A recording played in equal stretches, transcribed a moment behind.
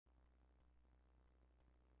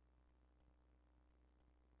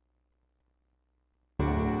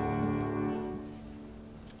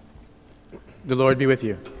The Lord be with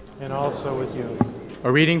you. And also with you. A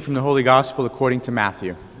reading from the Holy Gospel according to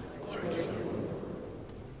Matthew.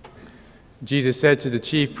 Jesus said to the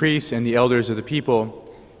chief priests and the elders of the people,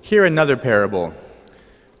 "Hear another parable.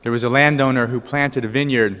 There was a landowner who planted a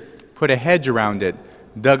vineyard, put a hedge around it,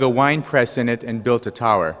 dug a winepress in it, and built a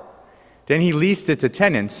tower. Then he leased it to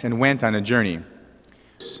tenants and went on a journey.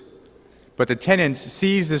 But the tenants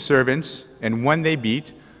seized the servants, and one they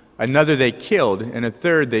beat, another they killed, and a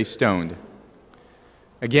third they stoned.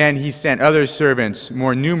 Again, he sent other servants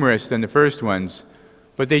more numerous than the first ones,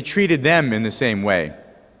 but they treated them in the same way.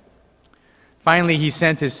 Finally, he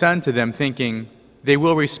sent his son to them, thinking, 'They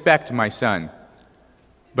will respect my son.'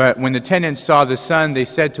 But when the tenants saw the son, they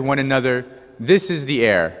said to one another, 'This is the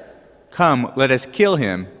heir. Come, let us kill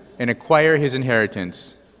him and acquire his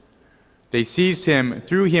inheritance.' They seized him,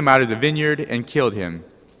 threw him out of the vineyard, and killed him.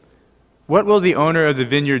 What will the owner of the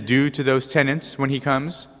vineyard do to those tenants when he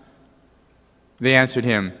comes?" They answered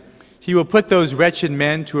him, "He will put those wretched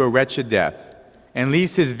men to a wretched death, and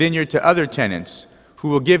lease his vineyard to other tenants, who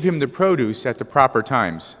will give him the produce at the proper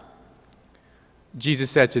times." Jesus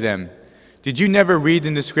said to them, "Did you never read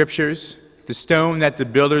in the Scriptures, 'The stone that the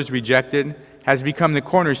builders rejected has become the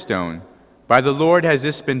cornerstone. By the Lord has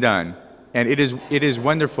this been done, and it is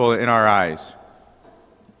wonderful in our eyes.'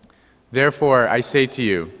 Therefore, I say to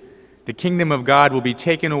you, the kingdom of God will be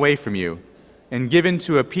taken away from you and given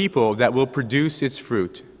to a people that will produce its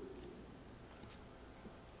fruit."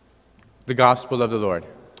 The Gospel of the Lord.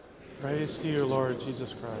 Praise to you, Lord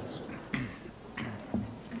Jesus Christ.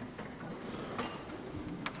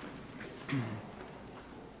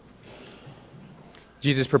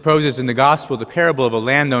 Jesus proposes in the Gospel the parable of a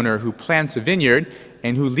landowner who plants a vineyard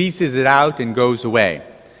and who leases it out and goes away.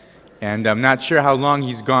 And I'm not sure how long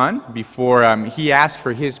he's gone before he asks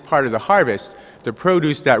for his part of the harvest, the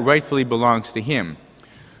produce that rightfully belongs to him.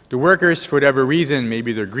 The workers, for whatever reason,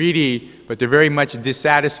 maybe they're greedy, but they're very much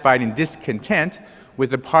dissatisfied and discontent with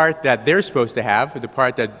the part that they're supposed to have, the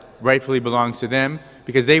part that rightfully belongs to them,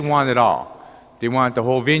 because they want it all. They want the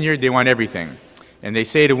whole vineyard, they want everything. And they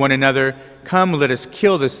say to one another, "Come, let us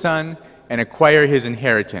kill the son and acquire his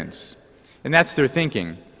inheritance." And that's their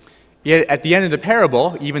thinking. Yet at the end of the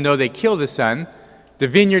parable, even though they kill the son, the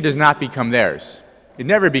vineyard does not become theirs. It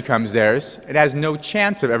never becomes theirs. It has no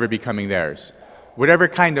chance of ever becoming theirs. Whatever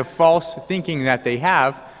kind of false thinking that they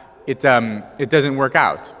have, it doesn't work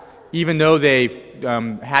out. Even though they've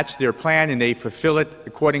hatched their plan and they fulfill it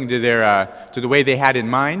according to the way they had in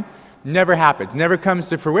mind, never happens, never comes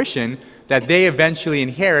to fruition that they eventually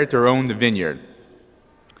inherit or own the vineyard.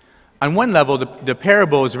 On one level, the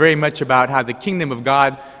parable is very much about how the kingdom of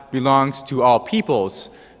God belongs to all peoples.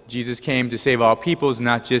 Jesus came to save all peoples,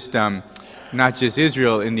 not just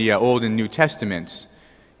Israel in the Old and New Testaments.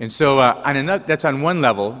 And so that's on one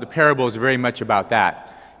level. The parable is very much about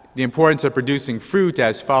that. The importance of producing fruit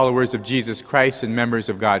as followers of Jesus Christ and members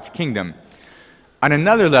of God's kingdom. On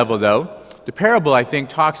another level, though, the parable, I think,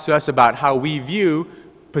 talks to us about how we view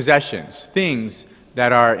possessions, things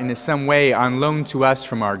that are in some way on loan to us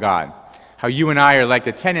from our God. How you and I are like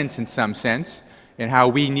the tenants in some sense, and how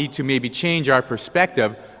we need to maybe change our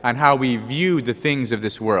perspective on how we view the things of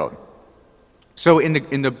this world. So in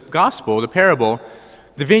the gospel, the parable,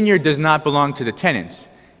 the vineyard does not belong to the tenants.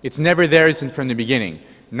 It's never theirs from the beginning.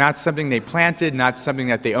 Not something they planted, not something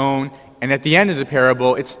that they own. And at the end of the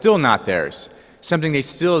parable, it's still not theirs. Something they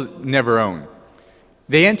still never own.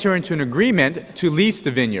 They enter into an agreement to lease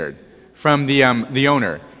the vineyard from the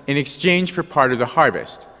owner in exchange for part of the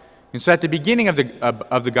harvest. And so at the beginning of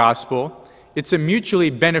the gospel, it's a mutually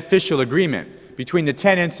beneficial agreement between the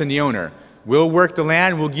tenants and the owner. We'll work the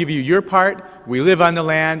land, we'll give you your part, we live on the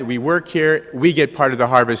land, we work here, we get part of the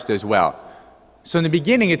harvest as well. So in the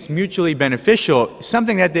beginning, it's mutually beneficial,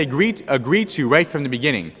 something that they agreed to right from the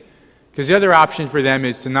beginning. Because the other option for them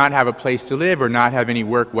is to not have a place to live or not have any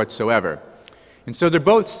work whatsoever. And so they're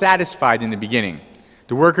both satisfied in the beginning.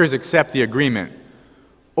 The workers accept the agreement.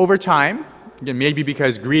 Over time, again, maybe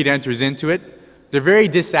because greed enters into it, they're very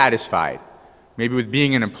dissatisfied. Maybe with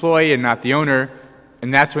being an employee and not the owner,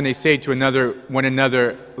 and that's when they say to one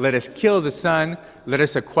another, "Let us kill the son, let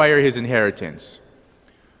us acquire his inheritance."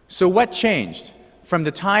 So what changed? From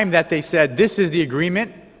the time that they said, "This is the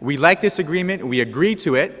agreement, we like this agreement, we agree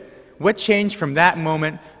to it," what changed from that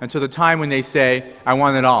moment until the time when they say, "I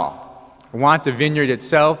want it all. I want the vineyard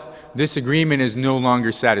itself. This agreement is no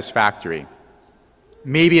longer satisfactory."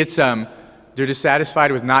 Maybe it's they're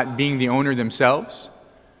dissatisfied with not being the owner themselves.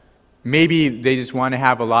 Maybe they just want to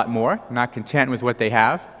have a lot more, not content with what they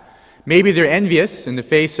have. Maybe they're envious in the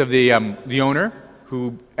face of the owner,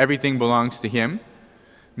 who everything belongs to him.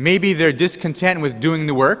 Maybe they're discontent with doing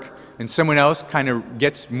the work, and someone else kind of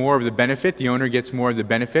gets more of the benefit, the owner gets more of the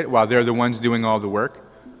benefit while they're the ones doing all the work.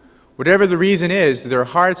 Whatever the reason is, their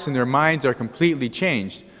hearts and their minds are completely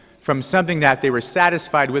changed from something that they were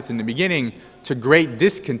satisfied with in the beginning to great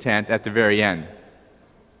discontent at the very end.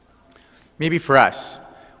 Maybe for us,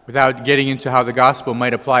 without getting into how the gospel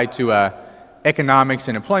might apply to economics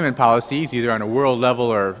and employment policies, either on a world level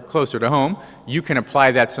or closer to home, you can apply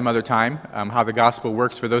that some other time, how the gospel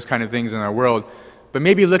works for those kind of things in our world. But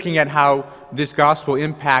maybe looking at how this gospel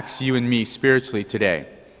impacts you and me spiritually today.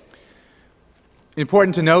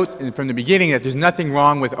 Important to note from the beginning that there's nothing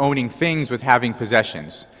wrong with owning things, with having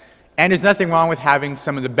possessions. And there's nothing wrong with having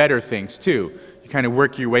some of the better things too. You kind of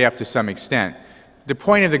work your way up to some extent. The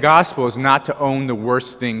point of the gospel is not to own the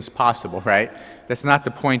worst things possible, right? That's not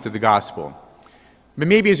the point of the gospel. But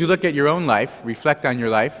maybe as you look at your own life, reflect on your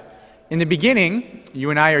life, in the beginning,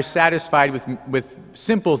 you and I are satisfied with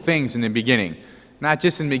simple things in the beginning. Not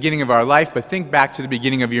just in the beginning of our life, but think back to the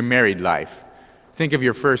beginning of your married life. Think of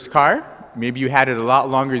your first car. Maybe you had it a lot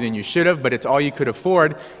longer than you should have, but it's all you could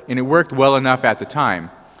afford, and it worked well enough at the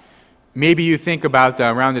time. Maybe you think about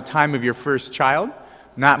around the time of your first child,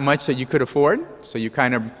 not much that you could afford, so you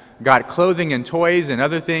kind of got clothing and toys and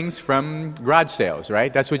other things from garage sales,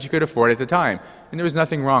 right? That's what you could afford at the time, and there was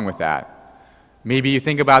nothing wrong with that. Maybe you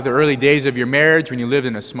think about the early days of your marriage when you lived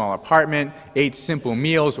in a small apartment, ate simple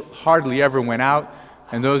meals, hardly ever went out,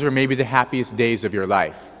 and those were maybe the happiest days of your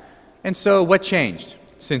life. And so what changed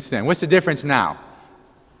since then? What's the difference now?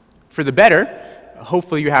 For the better,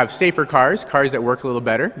 hopefully you have safer cars that work a little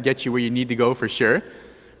better, get you where you need to go for sure.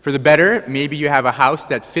 For the better, maybe you have a house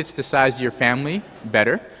that fits the size of your family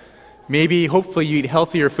better. Maybe, hopefully, you eat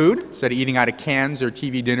healthier food instead of eating out of cans or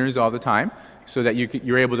TV dinners all the time, so that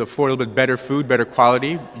you're able to afford a little bit better food, better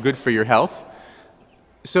quality, good for your health.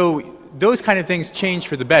 So those kind of things change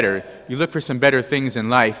for the better. You look for some better things in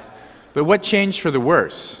life. But what changed for the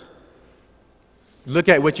worse? Look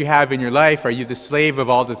at what you have in your life. Are you the slave of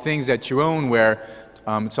all the things that you own, where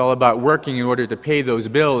it's all about working in order to pay those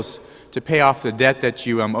bills, to pay off the debt that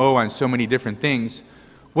you owe on so many different things?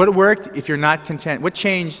 What worked if you're not content? What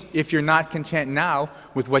changed if you're not content now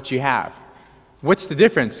with what you have? What's the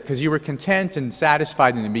difference? Because you were content and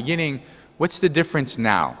satisfied in the beginning. What's the difference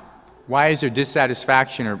now? Why is there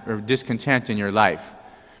dissatisfaction or discontent in your life?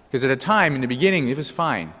 Because at a time, in the beginning, it was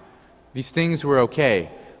fine. These things were okay.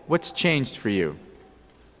 What's changed for you?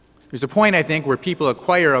 There's a point, I think, where people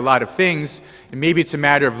acquire a lot of things, and maybe it's a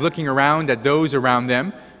matter of looking around at those around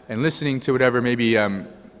them and listening to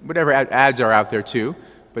whatever ads are out there too.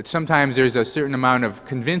 But sometimes there's a certain amount of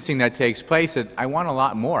convincing that takes place that I want a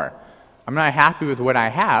lot more. I'm not happy with what I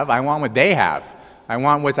have. I want what they have. I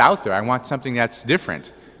want what's out there. I want something that's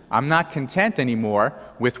different. I'm not content anymore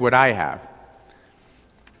with what I have.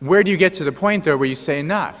 Where do you get to the point, though, where you say,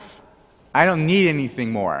 enough? I don't need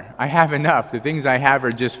anything more. I have enough. The things I have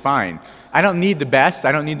are just fine. I don't need the best.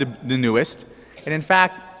 I don't need the newest. And in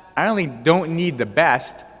fact, I only don't need the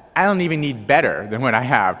best. I don't even need better than what I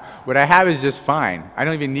have. What I have is just fine. I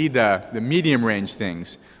don't even need the medium range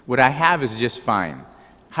things. What I have is just fine.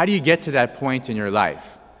 How do you get to that point in your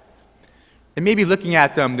life? And maybe looking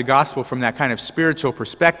at the gospel from that kind of spiritual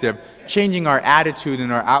perspective, changing our attitude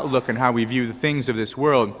and our outlook and how we view the things of this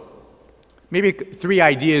world. Maybe 3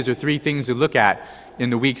 ideas or 3 things to look at in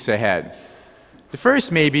the weeks ahead. The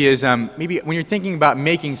first maybe is maybe when you're thinking about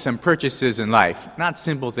making some purchases in life, not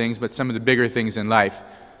simple things, but some of the bigger things in life.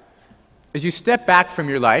 As you step back from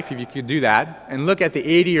your life, if you could do that, and look at the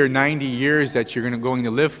 80 or 90 years that you're going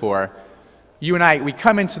to live for, you and I, we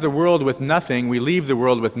come into the world with nothing, we leave the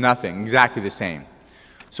world with nothing, exactly the same.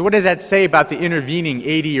 So what does that say about the intervening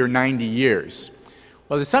 80 or 90 years?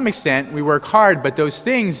 Well, to some extent, we work hard, but those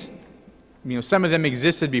things, some of them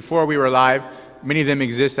existed before we were alive, many of them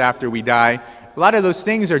exist after we die. A lot of those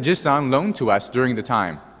things are just on loan to us during the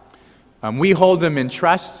time. We hold them in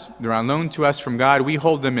trust. They're on loan to us from God. We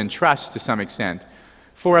hold them in trust to some extent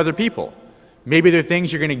for other people. Maybe they're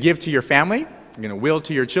things you're going to give to your family, you're going to will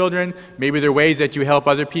to your children. Maybe they're ways that you help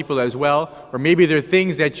other people as well. Or maybe they're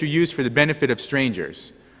things that you use for the benefit of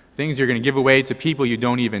strangers, things you're going to give away to people you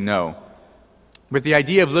don't even know. With the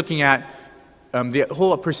idea of looking at the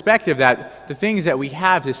whole perspective that the things that we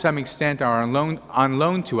have to some extent are on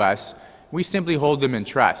loan to us, we simply hold them in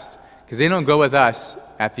trust because they don't go with us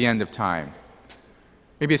at the end of time.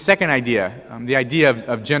 Maybe a second idea, the idea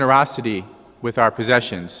of generosity with our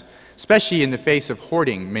possessions, especially in the face of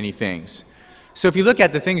hoarding many things. So if you look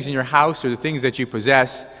at the things in your house or the things that you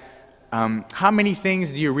possess, how many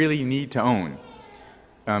things do you really need to own?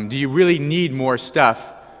 Do you really need more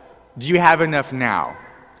stuff? Do you have enough now?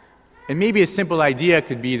 And maybe a simple idea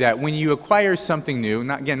could be that when you acquire something new,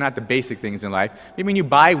 not the basic things in life, maybe when you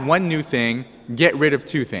buy one new thing, get rid of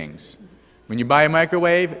two things. When you buy a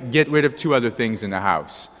microwave, get rid of two other things in the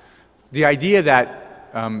house. The idea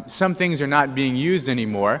that some things are not being used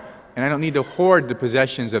anymore, and I don't need to hoard the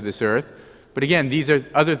possessions of this earth, but again, these are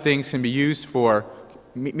other things can be used for,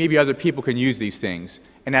 maybe other people can use these things.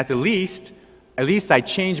 And at least I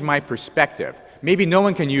change my perspective. Maybe no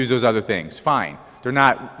one can use those other things, fine.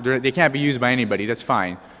 They can't be used by anybody, that's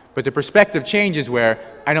fine. But the perspective changes where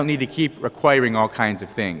I don't need to keep acquiring all kinds of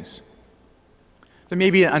things. Then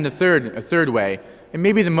maybe on a third way, and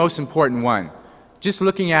maybe the most important one, just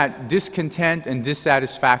looking at discontent and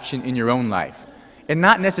dissatisfaction in your own life. And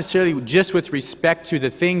not necessarily just with respect to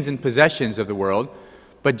the things and possessions of the world,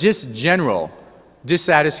 but just general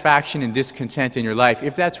dissatisfaction and discontent in your life,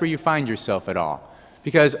 if that's where you find yourself at all.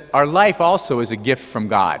 Because our life also is a gift from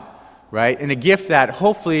God, right? And a gift that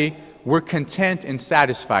hopefully we're content and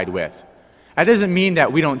satisfied with. That doesn't mean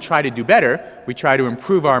that we don't try to do better. We try to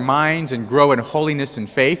improve our minds and grow in holiness and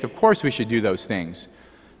faith. Of course we should do those things.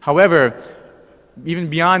 However, even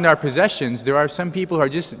beyond our possessions, there are some people who are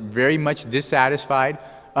just very much dissatisfied,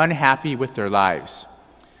 unhappy with their lives.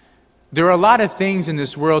 There are a lot of things in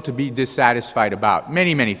this world to be dissatisfied about,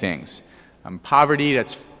 many, many things. Poverty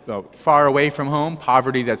that's far away from home,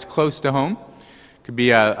 poverty that's close to home. Could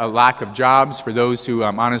be a lack of jobs for those who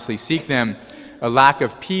honestly seek them, a lack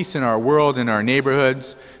of peace in our world, in our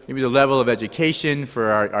neighborhoods, maybe the level of education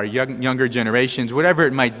for our younger generations, whatever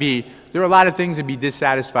it might be. There are a lot of things to be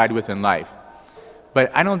dissatisfied with in life. But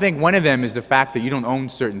I don't think one of them is the fact that you don't own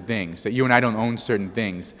certain things, that you and I don't own certain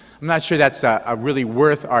things. I'm not sure that's really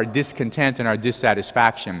worth our discontent and our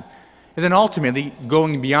dissatisfaction. And then ultimately,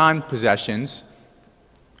 going beyond possessions,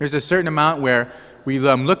 there's a certain amount where we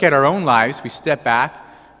look at our own lives, we step back,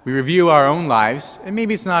 we review our own lives, and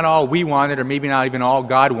maybe it's not all we wanted or maybe not even all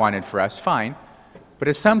God wanted for us, fine. But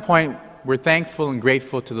at some point, we're thankful and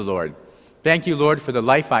grateful to the Lord. Thank you, Lord, for the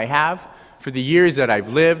life I have, for the years that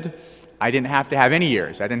I've lived. I didn't have to have any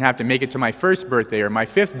years. I didn't have to make it to my first birthday or my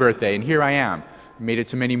fifth birthday, and here I am. I made it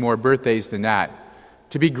to many more birthdays than that.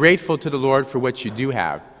 To be grateful to the Lord for what you do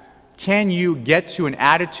have. Can you get to an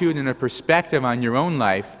attitude and a perspective on your own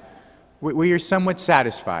life where you're somewhat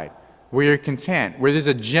satisfied, where you're content, where there's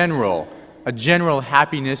a general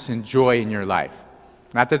happiness and joy in your life?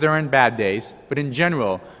 Not that there aren't bad days, but in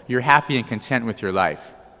general, you're happy and content with your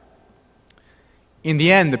life. In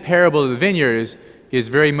the end, the parable of the vineyard is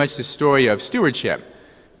very much the story of stewardship.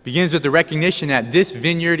 It begins with the recognition that this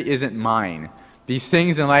vineyard isn't mine. These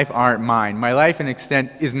things in life aren't mine. My life, in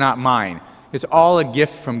extent, is not mine. It's all a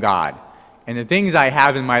gift from God. And the things I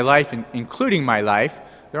have in my life, including my life,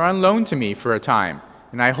 they're on loan to me for a time.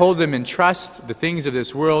 And I hold them in trust, the things of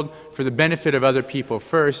this world, for the benefit of other people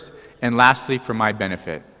first, and lastly, for my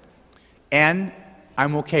benefit. And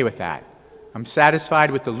I'm okay with that. I'm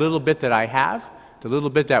satisfied with the little bit that I have, the little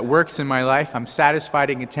bit that works in my life. I'm satisfied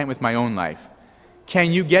and content with my own life.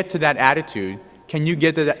 Can you get to that attitude? Can you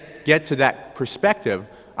get to that perspective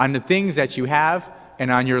on the things that you have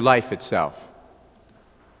and on your life itself?